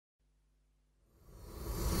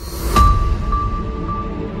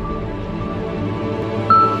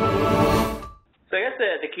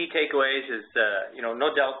the key takeaways is, no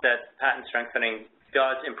doubt that patent strengthening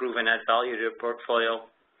does improve and add value to your portfolio.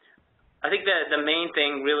 I think that the main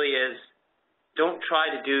thing really is don't try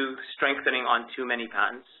to do strengthening on too many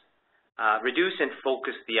patents. Reduce and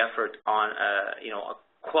focus the effort on a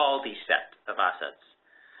quality set of assets.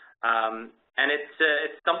 And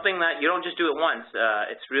it's something that you don't just do it once.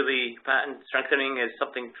 It's really, patent strengthening is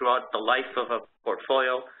something throughout the life of a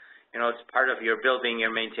portfolio. It's part of your building,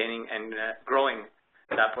 your maintaining, and growing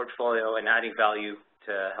that portfolio and adding value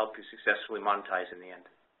to help you successfully monetize in the end.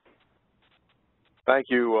 Thank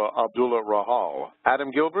you, Abdullah Rahal.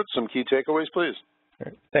 Adam Gilbert, some key takeaways, please.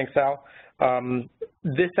 Thanks, Al.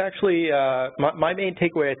 This actually, my main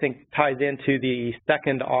takeaway, I think, ties into the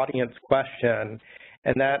second audience question,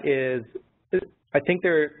 and that is, I think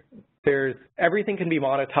there's everything can be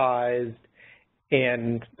monetized,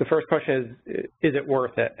 and the first question is it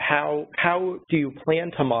worth it? How do you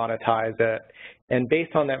plan to monetize it? And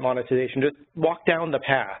based on that monetization, just walk down the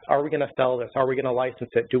path. Are we going to sell this? Are we going to license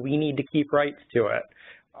it? Do we need to keep rights to it?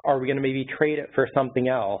 Are we going to maybe trade it for something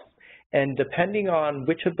else? And depending on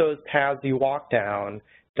which of those paths you walk down,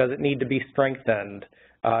 does it need to be strengthened?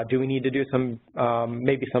 Do we need to do some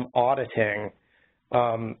maybe some auditing?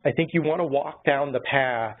 I think you want to walk down the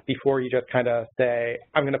path before you just kind of say,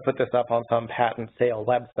 I'm going to put this up on some patent sale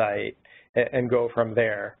website and go from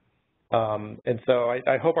there. And so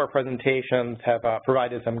I hope our presentations have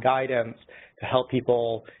provided some guidance to help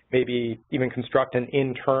people maybe even construct an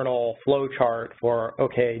internal flow chart for,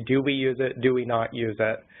 okay, do we use it? Do we not use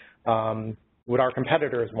it? Would our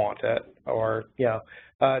competitors want it? Or,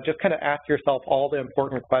 just kind of ask yourself all the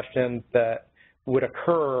important questions that would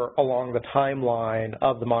occur along the timeline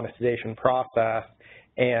of the monetization process.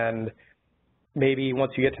 And maybe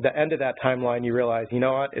once you get to the end of that timeline, you realize, you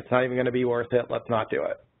know what, it's not even going to be worth it. Let's not do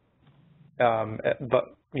it.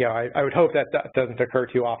 But I would hope that doesn't occur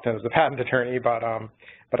too often as a patent attorney, but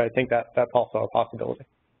I think that's also a possibility.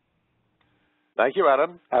 Thank you,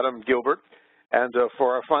 Adam. Adam Gilbert. And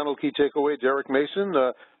for our final key takeaway, Derek Mason,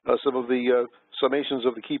 some of the summations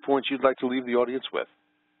of the key points you'd like to leave the audience with.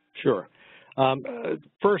 Sure.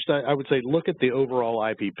 First, I would say look at the overall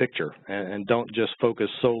IP picture and don't just focus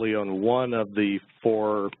solely on one of the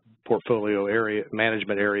 4 portfolio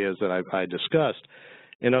management areas that I discussed.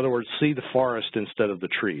 In other words, see the forest instead of the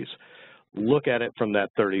trees. Look at it from that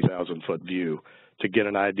 30,000-foot view to get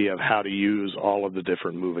an idea of how to use all of the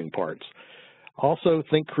different moving parts. Also,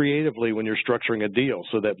 think creatively when you're structuring a deal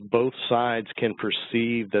so that both sides can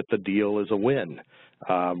perceive that the deal is a win.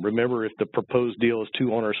 Remember, if the proposed deal is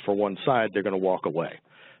too onerous for one side, they're going to walk away.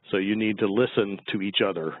 So you need to listen to each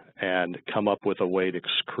other and come up with a way to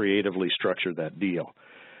creatively structure that deal.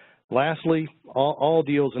 Lastly, all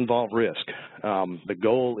deals involve risk. The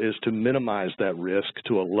goal is to minimize that risk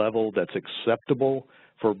to a level that's acceptable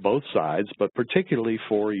for both sides, but particularly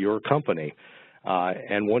for your company.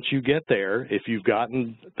 And once you get there, if you've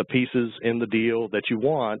gotten the pieces in the deal that you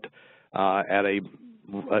want at a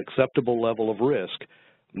acceptable level of risk,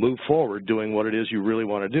 move forward doing what it is you really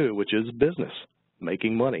want to do, which is business,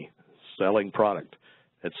 making money, selling product,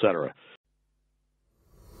 etc.